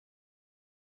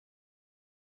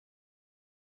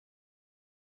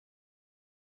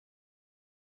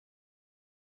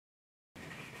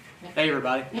Hey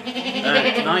everybody.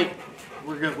 Tonight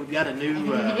we've got a new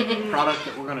product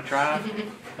that we're gonna try.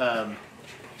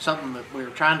 Something that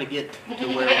we're trying to get to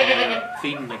where when we're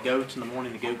feeding the goats in the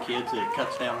morning, the goat kids, that it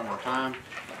cuts down on our time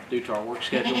due to our work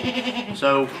schedule.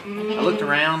 So I looked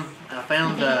around and I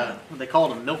found what they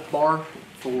call it a milk bar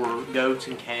for goats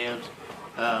and calves.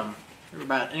 They're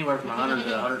about anywhere from $100 to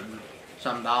 $100 and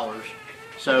some dollars.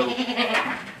 So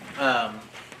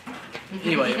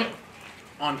anyway,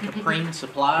 on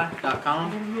caprinesupply.com,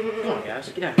 come on guys,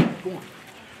 get out here, come on.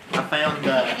 I found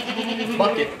a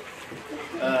bucket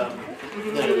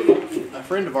that a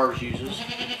friend of ours uses,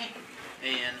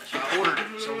 and so I ordered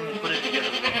it, so I'm going to put it together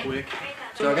real quick.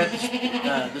 So I got this,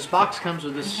 this box comes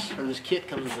with this, or this kit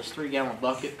comes with this 3-gallon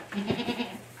bucket,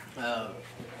 and a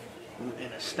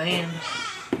stand.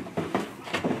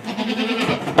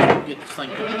 Get this thing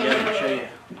put together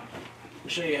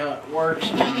and show you how it works.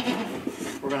 And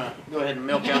we're gonna go ahead and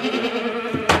milk out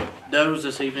the does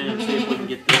this evening and see if we can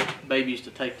get the babies to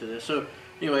take to this. So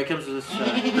anyway, it comes with this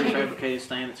prefabricated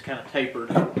stand that's kind of tapered,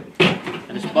 and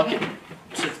this bucket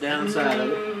sits down inside of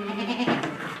it.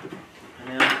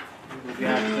 And then we've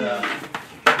got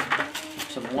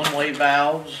some one-way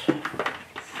valves,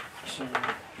 some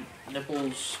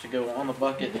nipples to go on the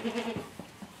bucket, and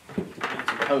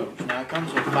some hose. Now it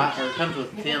comes with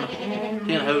 10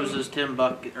 hoses, 10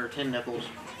 bucket or 10 nipples,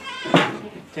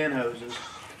 10 hoses,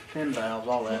 10 valves,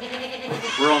 all that.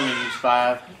 We're only gonna use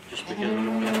 5 just because we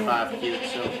only have 5 kids,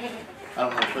 so I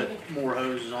don't want to put more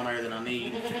hoses on there than I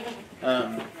need.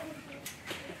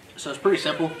 So it's pretty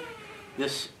simple.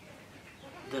 This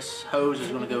hose is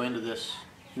going to go into this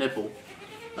nipple.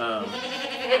 I'm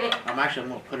going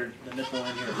to put the nipple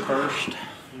in here first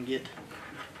and get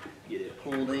it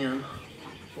pulled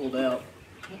out.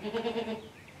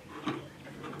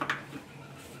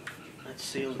 That's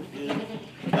sealed good.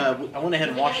 I went ahead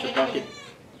and washed the bucket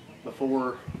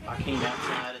before I came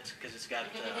outside. It's because it's got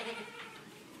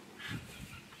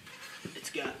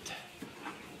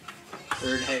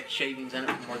there had shavings in it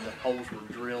from where the holes were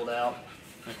drilled out.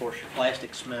 And of course, your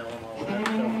plastic smell and all that.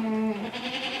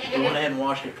 So we went ahead and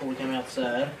washed it before we came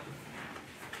outside.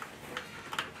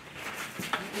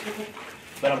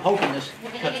 But I'm hoping this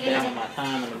cuts down on my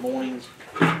time in the mornings.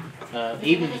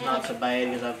 Evenings not so bad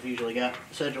because I've usually got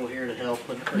Central here to help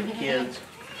with the kids.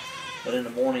 But in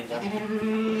the mornings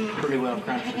I'm pretty well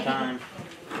crunched for time.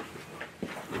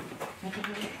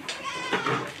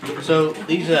 So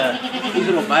these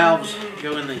little valves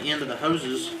go in the end of the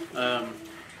hoses.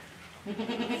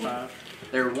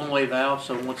 They're one-way valves,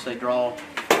 so once they draw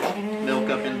milk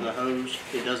up into the hose,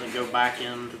 it doesn't go back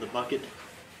into the bucket.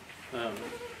 And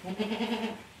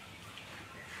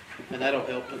that'll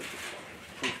help from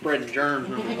spreading germs,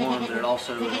 number one, but it'll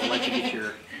let you get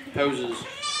your hoses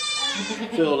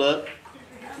filled up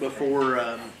before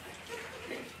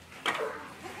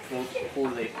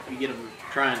you get them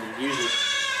trying to use it,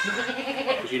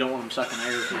 because you don't want them sucking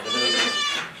air through the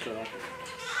hose. So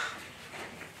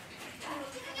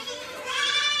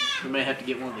we may have to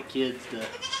get one of the kids to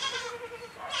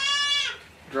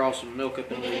draw some milk up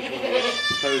into each one of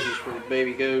those hoses for the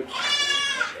baby goats.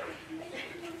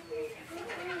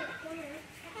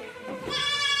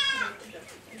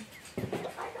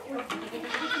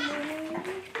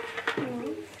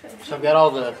 So I've got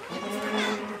all the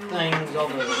things, all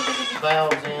the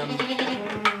valves in,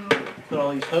 put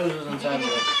all these hoses inside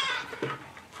the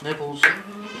nipples.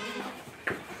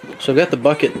 So I've got the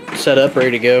bucket set up,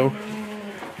 ready to go.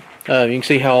 You can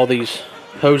see how all these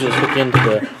hoses hook into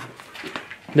the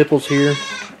nipples here.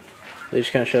 They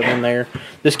just kind of shove in there.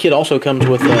 This kit also comes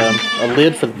with a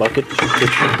lid for the bucket,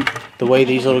 which the way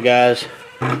these little guys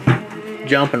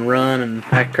jump and run and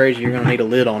act crazy, you're going to need a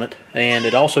lid on it. And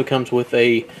it also comes with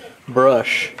a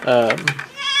brush to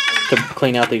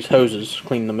clean out these hoses,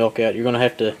 clean the milk out. We're going to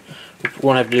have to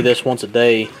do this once a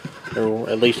day, or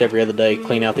at least every other day,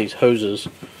 clean out these hoses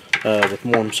with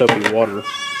warm soapy water.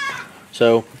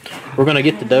 So we're going to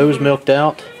get the does milked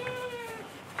out,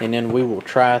 and then we will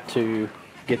try to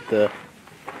get the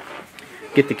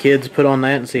kids put on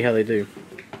that and see how they do.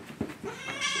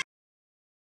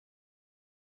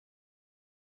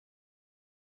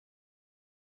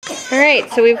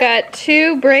 Alright, so we've got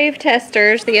 2 brave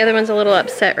testers. The other one's a little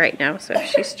upset right now, so if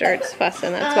she starts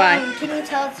fussing, that's why. Can you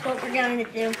tell us what we're going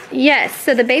to do? Yes,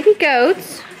 so the baby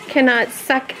goats cannot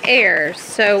suck air,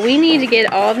 so we need to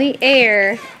get all the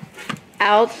air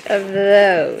out of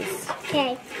those.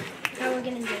 Okay, how are we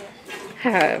going to do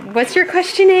this? What's your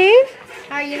question, Ave?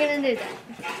 How are you going to do that?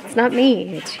 It's not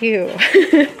me, it's you.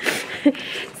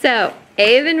 So,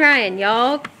 Ave and Ryan,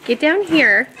 y'all get down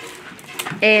here.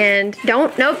 And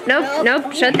don't, nope,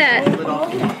 shut that.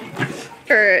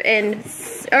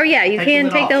 Oh yeah, you can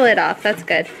take the lid off. That's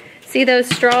good. See those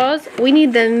straws? We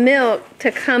need the milk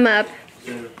to come up.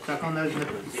 So suck on those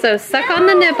nipples. So suck on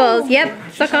the nipples. Yep,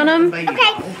 suck on them.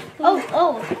 Okay.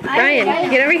 Oh. Ryan,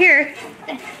 get over here.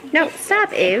 No, stop,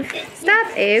 Ave. Stop,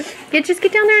 Ave. Just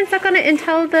get down there and suck on it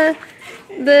until the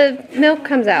milk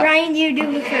comes out. Ryan, you do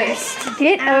it first.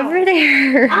 Get over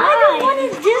there. I don't want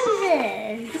to do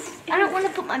this. I don't want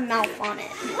to put my mouth on it.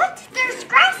 What? There's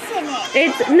grass in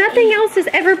it. Nothing else has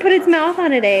ever put its mouth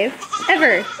on it, Ave.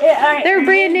 Ever. Right, they're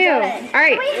brand new. All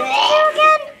right.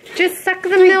 Just suck the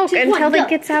milk until it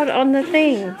gets out on the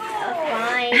thing.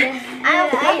 Fine. All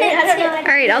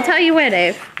right, I'll tell you when,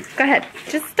 Ave. Go ahead.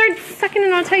 Just start sucking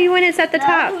and I'll tell you when it's at the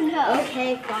top. No.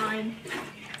 Okay, fine.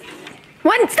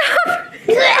 One, stop!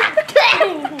 Okay,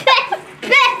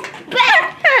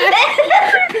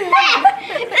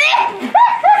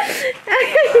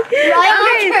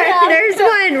 there's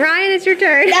one. Ryan, it's your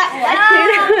turn.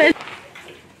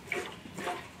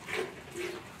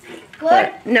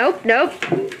 Good. Nope.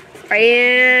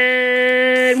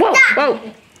 Ryan. Whoa.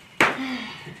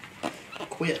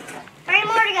 Quit. 3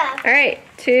 more to go. All right,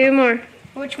 2 more.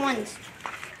 Which ones?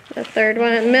 The third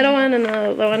one, middle one, and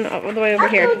the one all the way over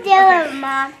here. Do it,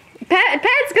 Mom.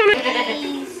 Pat's gonna.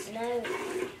 No.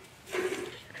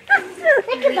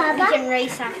 Look at Baba. We can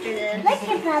race after this. Look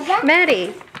at Baba.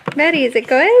 Maddie, is it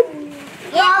good?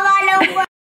 Yeah.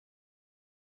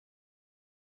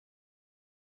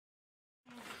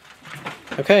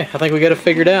 Okay, I think we got it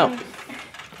figured out.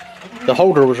 The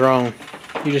holder was wrong.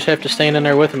 You just have to stand in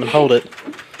there with them and hold it.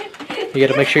 You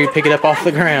got to make sure you pick it up off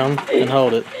the ground and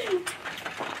hold it.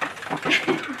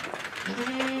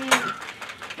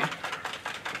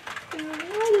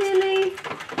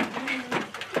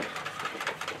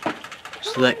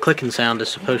 So that clicking sound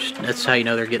is that's how you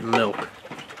know they're getting milk.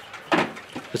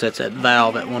 Because that's that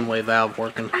valve, that one-way valve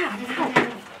working. Come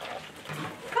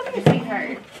here,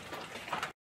 sweetheart.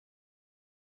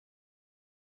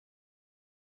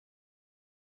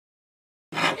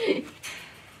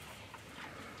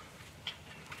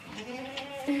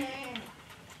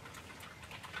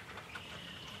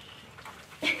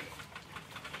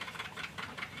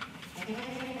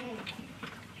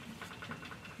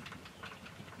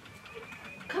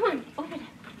 Come on, open it.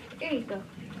 There you go.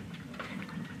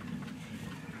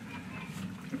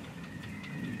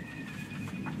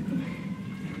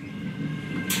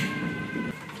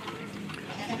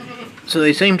 So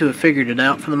they seem to have figured it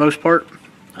out for the most part.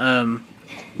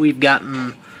 We've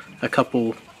gotten a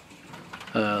couple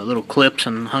little clips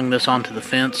and hung this onto the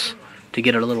fence to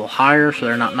get it a little higher so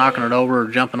they're not knocking it over or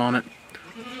jumping on it.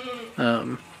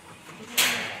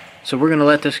 So we're going to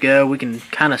let this go. We can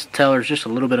kind of tell there's just a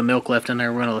little bit of milk left in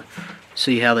there. We're going to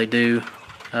see how they do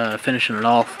finishing it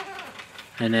off.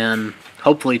 And then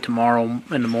hopefully tomorrow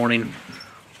in the morning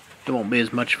it won't be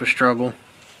as much of a struggle.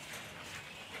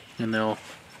 And they'll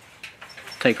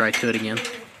take right to it again.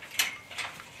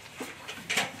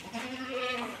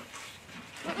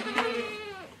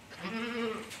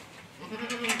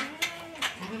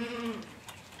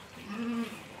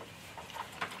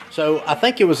 So I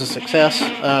think it was a success.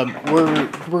 We're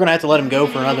gonna have to let them go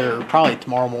for another, probably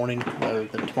tomorrow morning or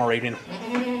tomorrow evening,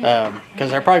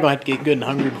 because they're probably gonna have to get good and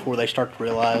hungry before they start to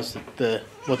realize that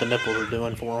what the nipples are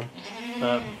doing for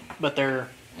them. But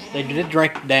they did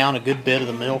drink down a good bit of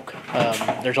the milk.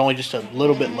 There's only just a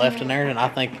little bit left in there, and I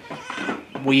think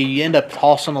we end up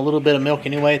tossing a little bit of milk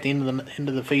anyway at the end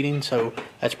of the feeding. So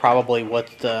that's probably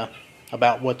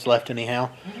about what's left anyhow.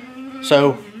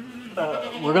 So.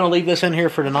 We're going to leave this in here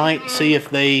for tonight, see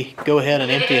if they go ahead and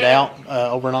empty it out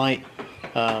overnight,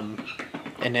 and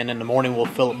then in the morning we'll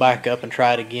fill it back up and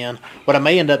try it again. What I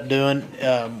may end up doing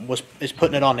is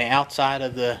putting it on the outside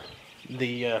of the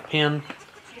pen.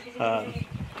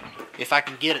 If I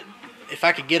can get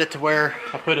it to where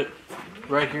I put it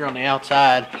right here on the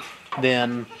outside,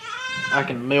 then I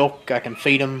can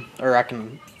feed them, or I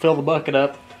can fill the bucket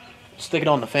up, stick it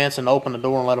on the fence and open the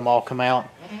door and let them all come out.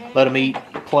 Let them eat,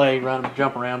 play, run,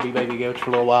 jump around, be baby goats for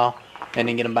a little while, and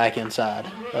then get them back inside.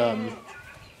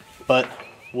 But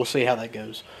we'll see how that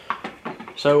goes.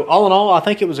 So all in all, I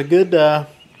think it was a good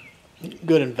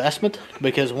investment,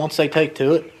 because once they take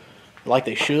to it, like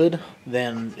they should,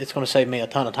 then it's going to save me a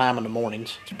ton of time in the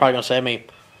mornings. It's probably going to save me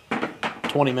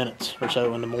 20 minutes or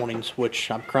so in the mornings, which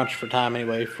I'm crunched for time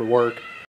anyway for work.